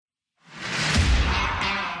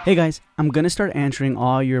Hey guys, I'm going to start answering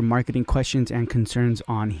all your marketing questions and concerns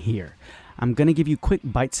on here. I'm going to give you quick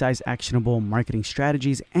bite-sized actionable marketing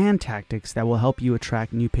strategies and tactics that will help you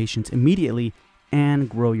attract new patients immediately and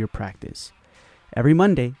grow your practice. Every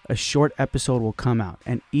Monday, a short episode will come out,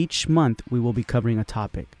 and each month we will be covering a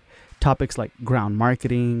topic. Topics like ground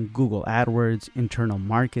marketing, Google AdWords, internal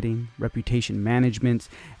marketing, reputation management,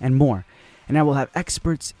 and more. And I will have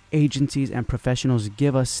experts, agencies, and professionals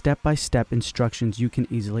give us step-by-step instructions you can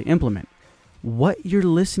easily implement. What you're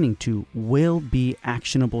listening to will be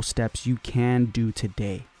actionable steps you can do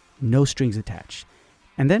today. No strings attached.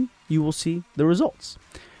 And then you will see the results.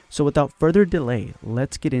 So without further delay,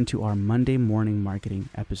 let's get into our Monday morning marketing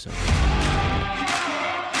episode.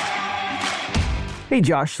 Hey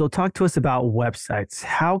Josh, so talk to us about websites.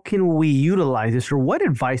 How can we utilize this, or what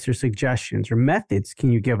advice or suggestions or methods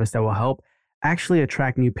can you give us that will help actually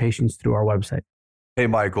attract new patients through our website? Hey,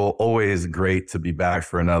 Michael, always great to be back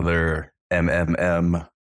for another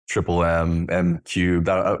triple M cubed.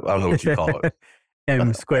 I don't know what you call it.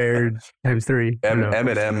 M squared times 3. M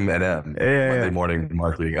and M. Monday morning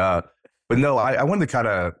marketing. But no, I wanted to kind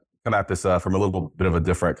of come at this from a little bit of a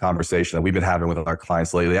different conversation that we've been having with our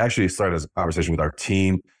clients lately. I actually started as a conversation with our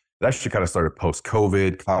team. It actually kind of started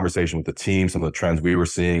post-COVID, conversation with the team, some of the trends we were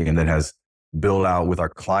seeing, and then has build out with our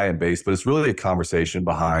client base, but it's really a conversation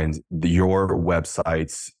behind your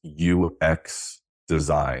website's UX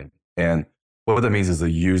design. And what that means is the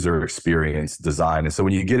user experience design. And so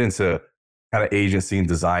when you get into kind of agency and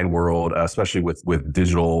design world, especially with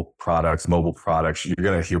digital products, mobile products, you're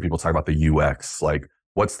going to hear people talk about the UX. Like,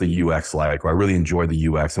 what's the UX like? Or I really enjoy the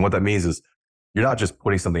UX. And what that means is you're not just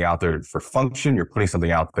putting something out there for function, you're putting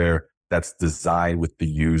something out there that's designed with the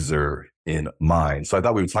user in mind. So I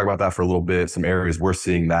thought we would talk about that for a little bit, some areas we're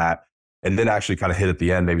seeing that, and then actually kind of hit at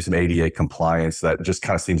the end, maybe some ADA compliance that just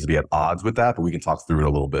kind of seems to be at odds with that, but we can talk through it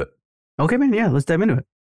a little bit. Okay, man. Yeah, let's dive into it.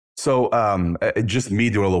 So just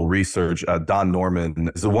me doing a little research, Don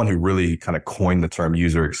Norman is the one who really kind of coined the term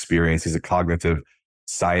user experience. He's a cognitive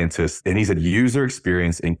scientist, and he said user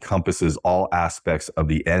experience encompasses all aspects of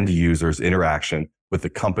the end user's interaction with the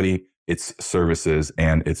company, its services,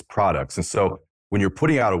 and its products. And so when you're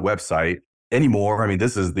putting out a website anymore, I mean,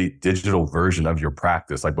 this is the digital version of your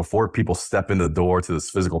practice. Like before people step in the door to this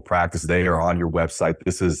physical practice, they are on your website.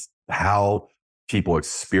 This is how people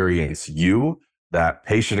experience you, that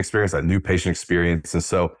patient experience, that new patient experience. And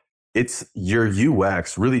so it's your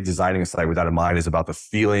UX, really designing a site with that in mind, is about the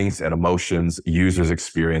feelings and emotions users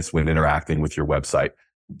experience when interacting with your website.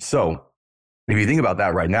 So if you think about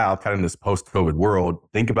that right now, kind of in this post-COVID world,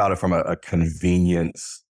 think about it from a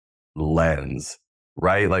convenience lens,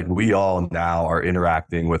 right? Like we all now are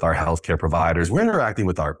interacting with our healthcare providers. We're interacting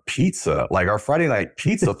with our pizza, like our Friday night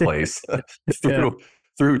pizza place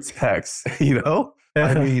through text, you know?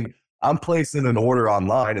 I mean, I'm placing an order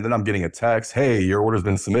online and then I'm getting a text, hey, your order's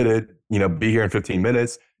been submitted, be here in 15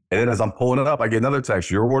 minutes. And then as I'm pulling it up, I get another text,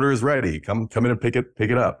 your order is ready. Come in and pick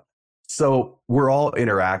it up. So we're all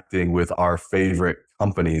interacting with our favorite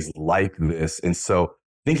companies like this. And so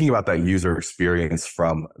thinking about that user experience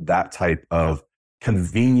from that type of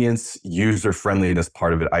convenience, user friendliness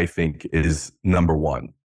part of it, I think is number one.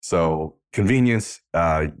 So convenience,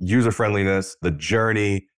 user friendliness, the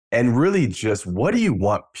journey, and really just what do you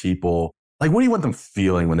want people, like what do you want them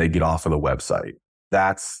feeling when they get off of the website?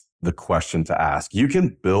 That's the question to ask. You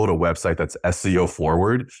can build a website that's SEO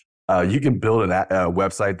forward. You can build a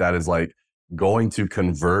website that is like going to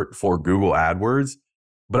convert for Google AdWords.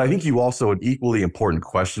 But I think you also, an equally important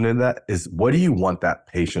question in that is, what do you want that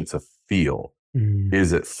patient to feel?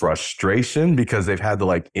 Is it frustration because they've had to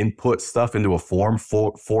like input stuff into a form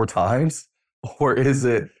four times? Or is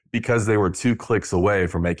it because they were 2 clicks away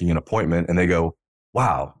from making an appointment and they go,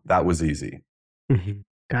 wow, that was easy? Mm-hmm.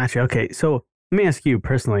 Gotcha. Okay. So let me ask you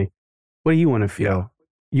personally, what do you want to feel? Yeah.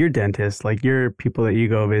 Your dentist, like your people that you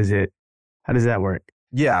go visit, how does that work?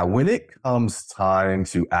 Yeah, when it comes time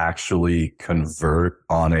to actually convert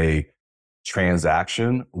on a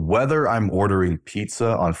transaction, whether I'm ordering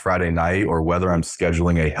pizza on Friday night or whether I'm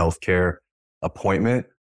scheduling a healthcare appointment,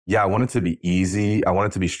 yeah, I want it to be easy. I want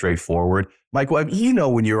it to be straightforward. Michael,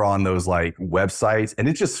 when you're on those like websites and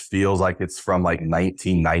it just feels like it's from like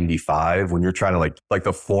 1995 when you're trying to like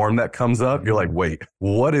the form that comes up, you're like, wait,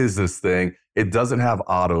 what is this thing? It doesn't have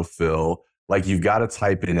autofill. Like you've got to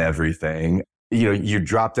type in everything. You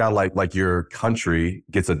drop down like your country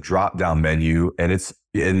gets a drop down menu, and it's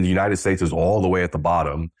in the United States is all the way at the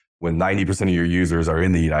bottom when 90% of your users are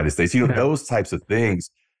in the United States. Those types of things.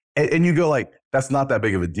 And you go like, that's not that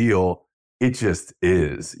big of a deal. It just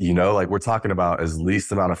is, like we're talking about as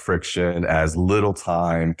least amount of friction, as little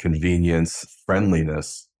time, convenience,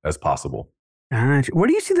 friendliness as possible. Where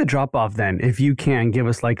do you see the drop off then? If you can give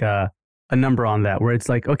us like a number on that, where it's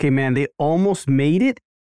like, okay, man, they almost made it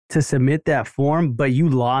to submit that form, but you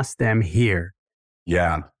lost them here.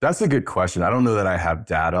 Yeah, that's a good question. I don't know that I have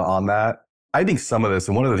data on that. I think some of this,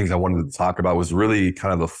 and one of the things I wanted to talk about was really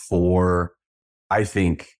kind of the four, I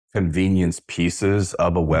think, convenience pieces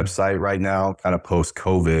of a website right now, kind of post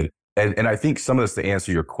COVID. And I think some of this, to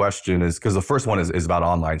answer your question, is because the first one is about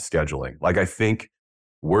online scheduling. Like, I think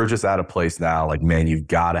we're just at a place now, like, man, you've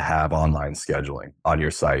got to have online scheduling on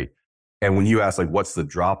your site. And when you ask, like, what's the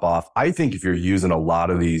drop off? I think if you're using a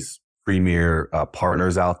lot of these premier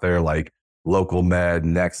partners out there, like Local Med,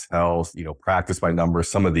 Next Health, Practice by Numbers,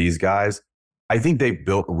 some of these guys, I think they've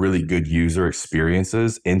built really good user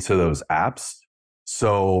experiences into those apps.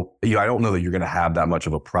 So, I don't know that you're going to have that much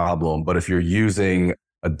of a problem. But if you're using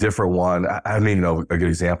a different one, I don't even know a good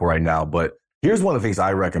example right now, but here's one of the things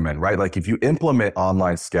I recommend, right? Like, if you implement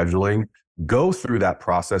online scheduling, go through that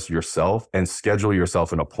process yourself and schedule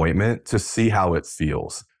yourself an appointment to see how it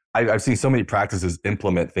feels. I've seen so many practices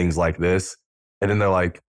implement things like this, and then they're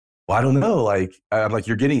like, well, I don't know. Like, I'm like,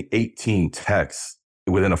 you're getting 18 texts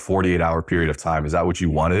within a 48-hour period of time. Is that what you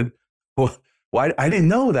wanted? Well, I didn't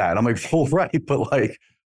know that. And I'm like, well, right. But like,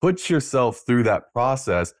 put yourself through that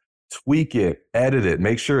process, tweak it, edit it,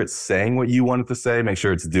 make sure it's saying what you want it to say, make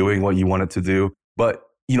sure it's doing what you want it to do. But,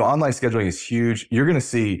 online scheduling is huge. You're going to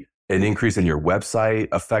see an increase in your website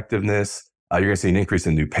effectiveness. You're going to see an increase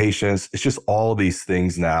in new patients. It's just all these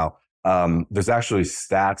things now. There's actually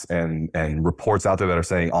stats and reports out there that are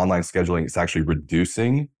saying online scheduling is actually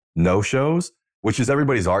reducing no-shows, which is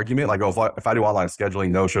everybody's argument. Like, oh, if I do online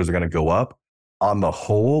scheduling, no-shows are going to go up. On the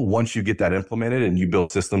whole, once you get that implemented and you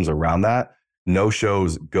build systems around that,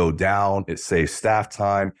 no-shows go down. It saves staff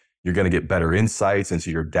time. You're going to get better insights into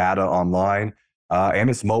your data online. And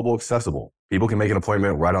it's mobile accessible. People can make an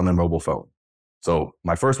appointment right on their mobile phone. So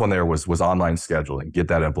my first one there was online scheduling. Get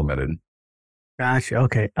that implemented. Gotcha.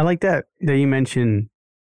 Okay. I like that you mentioned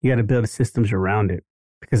you got to build systems around it,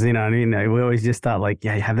 because, we always just thought like,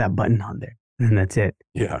 yeah, you have that button on there and that's it.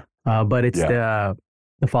 Yeah. But it's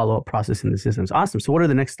the follow-up process in the systems. Awesome. So what are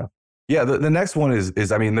the next stuff? Yeah, the next one is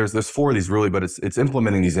there's four of these really, but it's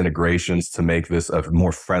implementing these integrations to make this a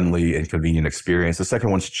more friendly and convenient experience. The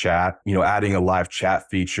second one's chat, adding a live chat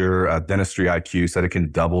feature. Dentistry IQ said it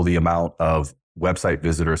can double the amount of website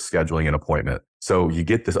visitors scheduling an appointment. So you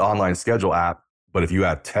get this online schedule app, but if you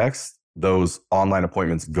add text, those online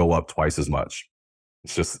appointments go up twice as much.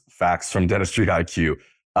 It's just facts from Dentistry IQ.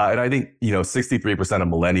 And I think, 63% of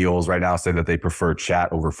millennials right now say that they prefer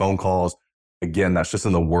chat over phone calls. Again, that's just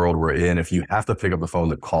in the world we're in. If you have to pick up the phone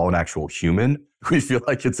to call an actual human, we feel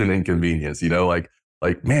like it's an inconvenience, like,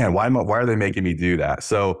 man, why are they making me do that?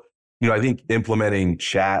 So, I think implementing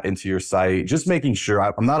chat into your site, just making sure.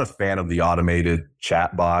 I'm not a fan of the automated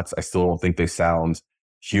chat bots. I still don't think they sound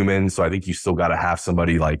human. So I think you still got to have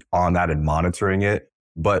somebody like on that and monitoring it.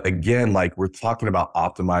 But again, like, we're talking about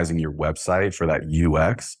optimizing your website for that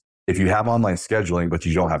UX. If you have online scheduling, but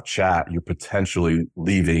you don't have chat, you're potentially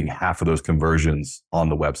leaving half of those conversions on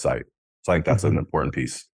the website. So I think that's an important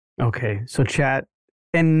piece. Okay. So chat,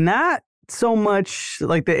 and not so much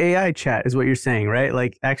like the AI chat is what you're saying, right?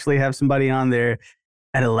 Like, actually have somebody on there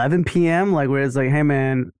at 11 p.m., like, where it's like, hey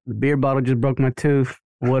man, the beer bottle just broke my tooth.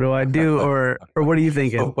 What do I do? Or what are you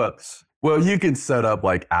thinking? Well, you can set up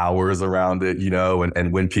like hours around it,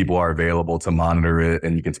 and when people are available to monitor it,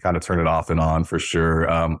 and you can kind of turn it off and on for sure.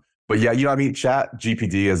 But yeah, chat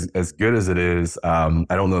GPT, as good as it is, I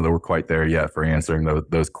don't know that we're quite there yet for answering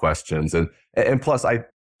those questions. And plus,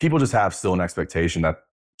 people just have still an expectation that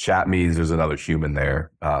chat means there's another human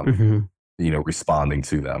there, responding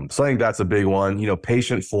to them. So I think that's a big one.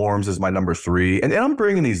 Patient forms is my number 3. And I'm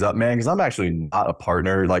bringing these up, man, because I'm actually not a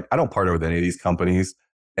partner. Like, I don't partner with any of these companies.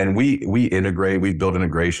 And we integrate, we build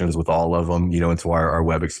integrations with all of them, into our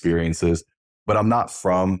web experiences. But I'm not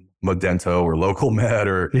from Modento or Local Med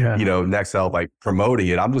or, Next Health, like, promoting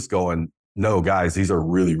it. I'm just going, no, guys, these are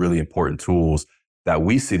really, really important tools that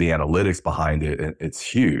we see the analytics behind it. And it's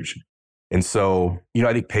huge. And so,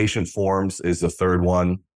 I think patient forms is the third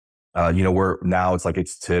one.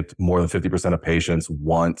 It's tipped more than 50% of patients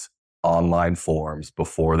want online forms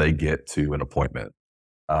before they get to an appointment.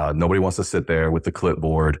 Nobody wants to sit there with the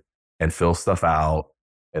clipboard and fill stuff out.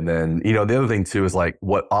 And then, the other thing too is like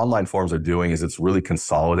what online forms are doing is it's really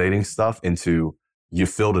consolidating stuff into, you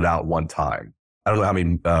filled it out one time. I don't know how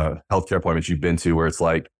many healthcare appointments you've been to where it's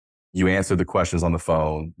like you answer the questions on the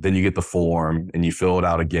phone, then you get the form and you fill it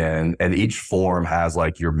out again. And each form has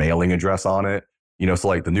like your mailing address on it. So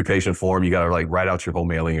like the new patient form, you got to like write out your whole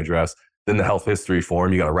mailing address. Then the health history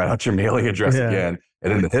form, you got to write out your mailing address again.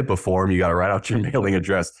 And in the HIPAA form, you got to write out your mailing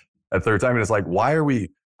address a third time. And it's like,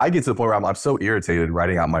 I get to the point where I'm so irritated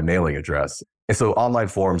writing out my mailing address. And so online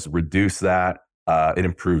forms reduce that. It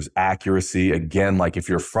improves accuracy. Again, like if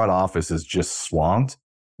your front office is just swamped,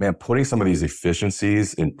 man, putting some of these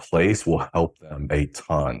efficiencies in place will help them a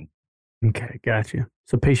ton. Okay, gotcha.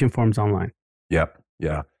 So patient forms online. Yep.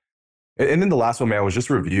 Yeah. And then the last one, man, was just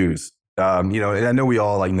reviews. And I know we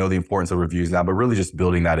all like know the importance of reviews now, but really just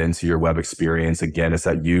building that into your web experience. Again, it's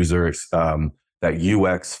that that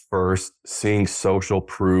UX first, seeing social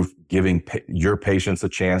proof, giving your patients a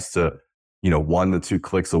chance to, 1 to 2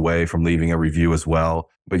 clicks away from leaving a review as well.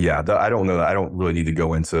 But yeah, I don't know. I don't really need to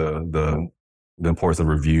go into the importance of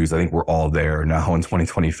reviews. I think we're all there now in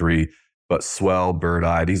 2023. But Swell, Bird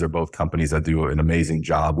Eye, these are both companies that do an amazing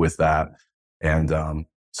job with that. And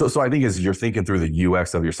so I think as you're thinking through the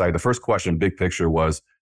UX of your site, the first question, big picture, was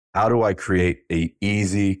how do I create a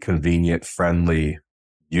easy, convenient, friendly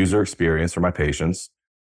user experience for my patients?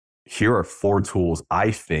 Here are 4 tools I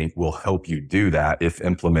think will help you do that if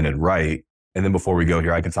implemented right. And then before we go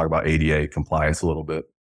here, I can talk about ADA compliance a little bit.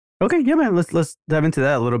 Okay, yeah, man. Let's dive into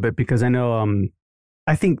that a little bit because I know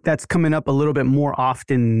I think that's coming up a little bit more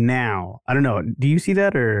often now. I don't know. Do you see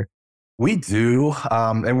that or? We do.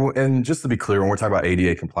 And just to be clear, when we're talking about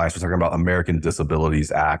ADA compliance, we're talking about American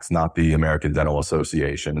Disabilities Acts, not the American Dental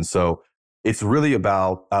Association. And so it's really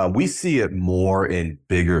about, we see it more in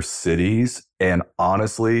bigger cities and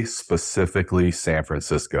honestly, specifically San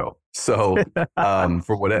Francisco. So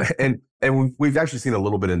for what, and we've actually seen a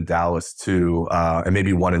little bit in Dallas too, and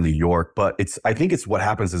maybe one in New York, but I think it's what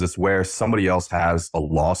happens is it's where somebody else has a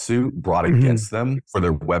lawsuit brought against them for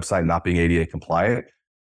their website not being ADA compliant.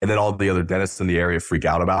 And then all the other dentists in the area freak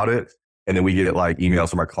out about it. And then we get like emails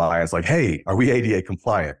from our clients like, hey, are we ADA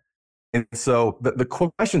compliant? And so the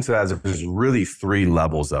question to that is there's really 3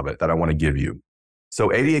 levels of it that I want to give you.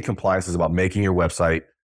 So ADA compliance is about making your website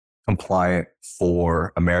compliant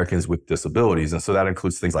for Americans with disabilities. And so that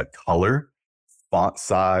includes things like color, font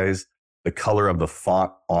size, the color of the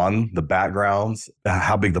font on the backgrounds,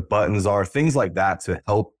 how big the buttons are, things like that to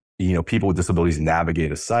help, people with disabilities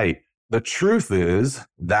navigate a site. The truth is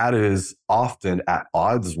that is often at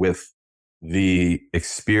odds with the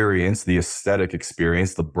experience, the aesthetic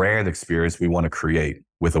experience, the brand experience we want to create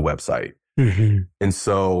with a website. And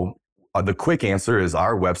so the quick answer is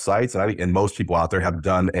our websites, and I think and most people out there have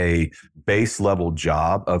done a base level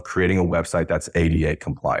job of creating a website that's ADA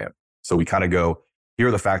compliant. So we kind of go, here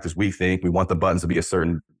are the factors we think. We want the buttons to be a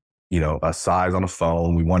certain, a size on a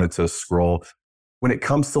phone. We want it to scroll. When it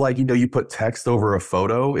comes to like, you put text over a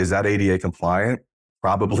photo, is that ADA compliant?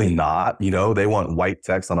 Probably not. They want white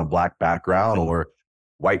text on a black background or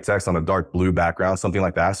white text on a dark blue background, something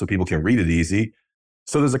like that, so people can read it easy.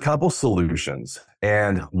 So there's a couple solutions.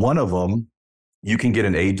 And one of them, you can get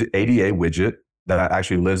an ADA widget that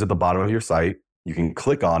actually lives at the bottom of your site. You can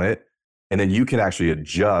click on it, and then you can actually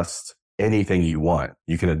adjust anything you want.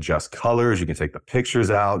 You can adjust colors. You can take the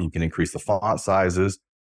pictures out. You can increase the font sizes.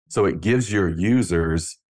 So it gives your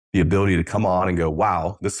users the ability to come on and go,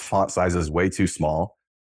 wow, this font size is way too small,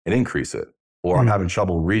 and increase it. Or I'm having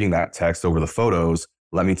trouble reading that text over the photos.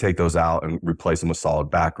 Let me take those out and replace them with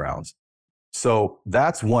solid backgrounds. So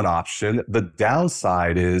that's one option. The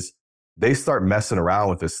downside is they start messing around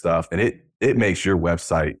with this stuff and it makes your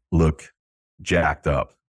website look jacked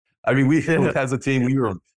up. I mean, as a team,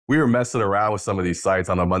 we were messing around with some of these sites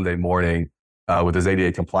on a Monday morning with this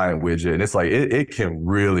ADA compliant widget. And it's like, it can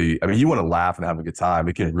really, you want to laugh and have a good time.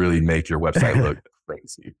 It can really make your website look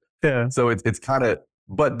crazy. Yeah. So it's kind of,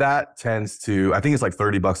 but that tends to, I think it's like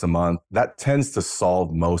 $30 a month. That tends to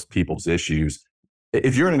solve most people's issues.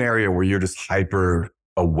 If you're in an area where you're just hyper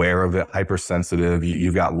aware of it, hypersensitive,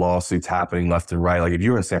 you've got lawsuits happening left and right. Like if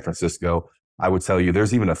you're in San Francisco, I would tell you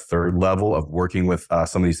there's even a third level of working with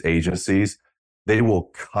some of these agencies. They will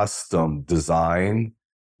custom design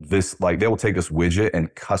this, like they will take this widget and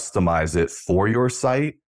customize it for your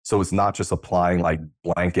site. So it's not just applying like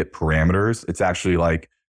blanket parameters. It's actually like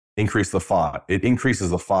increase the font. It increases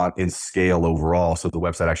the font in scale overall. So the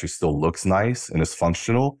website actually still looks nice and is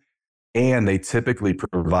functional. And they typically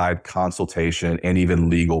provide consultation and even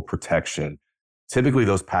legal protection. Typically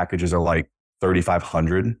those packages are like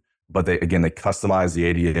 $3,500, but they customize the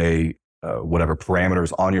ADA, whatever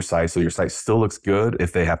parameters on your site. So your site still looks good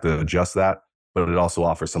if they have to adjust that, but it also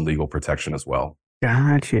offers some legal protection as well.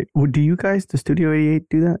 Gotcha. Well, do you guys, the Studio 88,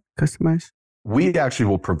 do that customize? We actually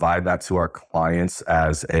will provide that to our clients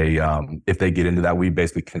as a, if they get into that, we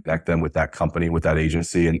basically connect them with that company, with that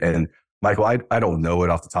agency. And Michael, I don't know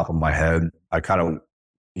it off the top of my head. I kind of,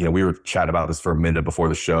 we were chatting about this for a minute before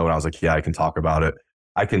the show and I was like, yeah, I can talk about it.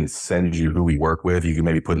 I can send you who we work with. You can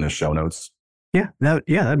maybe put in the show notes. Yeah,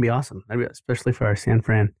 that'd be awesome. Especially for our San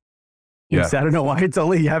Fran. Yeah. I don't know why it's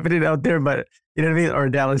only happening out there, but you know what I mean? Or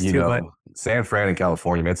Dallas too. But San Fran and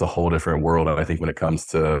California, man, it's a whole different world. I think when it comes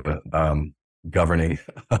to governing.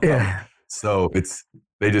 Yeah. So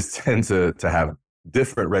they just tend to have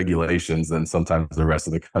different regulations than sometimes the rest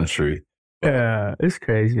of the country. Yeah, it's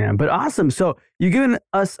crazy, man. But awesome. So you've given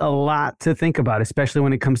us a lot to think about, especially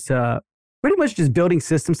when it comes to pretty much just building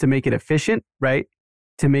systems to make it efficient, right?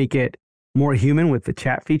 To make it more human with the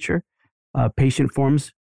chat feature, patient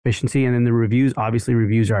forms, efficiency, and then the reviews. Obviously,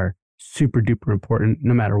 reviews are super duper important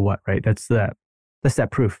no matter what, right? That's that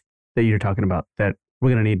proof that you're talking about that we're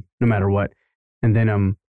going to need no matter what. And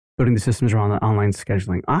then building the systems around the online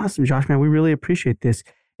scheduling. Awesome, Josh, man. We really appreciate this.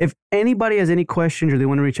 If anybody has any questions or they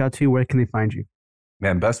want to reach out to you, where can they find you?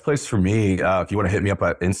 Man, best place for me, if you want to hit me up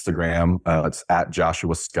at Instagram, it's at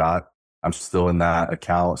Joshua Scott. I'm still in that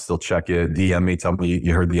account. Still check it. DM me. Tell me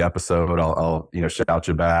you heard the episode. I'll shout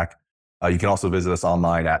you back. You can also visit us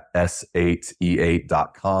online at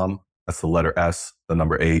s8e8.com. That's the letter S, the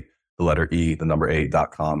number 8, the letter E, the number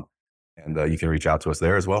 8.com. And you can reach out to us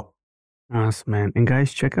there as well. Awesome, man. And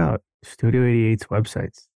guys, check out Studio 88's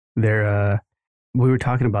websites. We were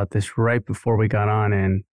talking about this right before we got on,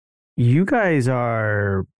 and you guys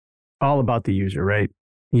are all about the user, right?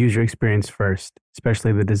 User experience first,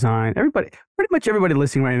 especially the design. Pretty much everybody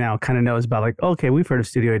listening right now kind of knows about like, okay, we've heard of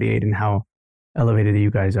Studio 88 and how elevated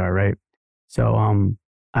you guys are, right? So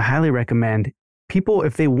I highly recommend people,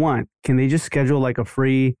 if they want, can they just schedule like a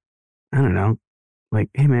free, I don't know, like,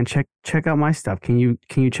 hey man, check out my stuff. Can you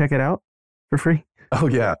check it out for free? Oh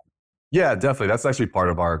yeah. Yeah, definitely. That's actually part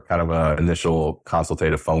of our kind of initial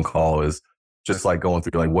consultative phone call is just like going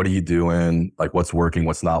through like, what are you doing? Like what's working,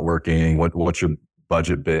 what's not working? What's your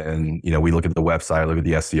budget been? We look at the website, look at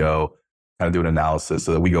the SEO, kind of do an analysis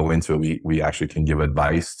so that we go into it. We actually can give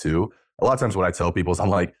advice too. A lot of times what I tell people is I'm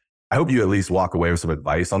like, I hope you at least walk away with some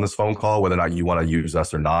advice on this phone call, whether or not you want to use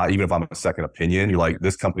us or not. Even if I'm a second opinion, you're like,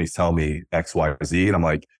 this company's telling me X, Y, Z. And I'm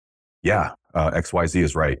like, yeah, X, Y, Z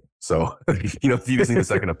is right. So, if you just need a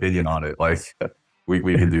second opinion on it, like we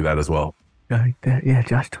can do that as well. Like that. Yeah,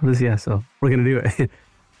 Josh told us, yeah. So we're going to do it.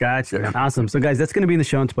 Gotcha. Yeah. Awesome. So guys, that's going to be in the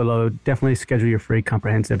show notes below. Definitely schedule your free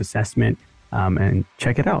comprehensive assessment and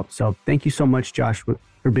check it out. So thank you so much, Josh,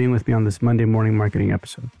 for being with me on this Monday morning marketing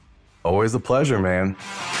episode. Always a pleasure, man.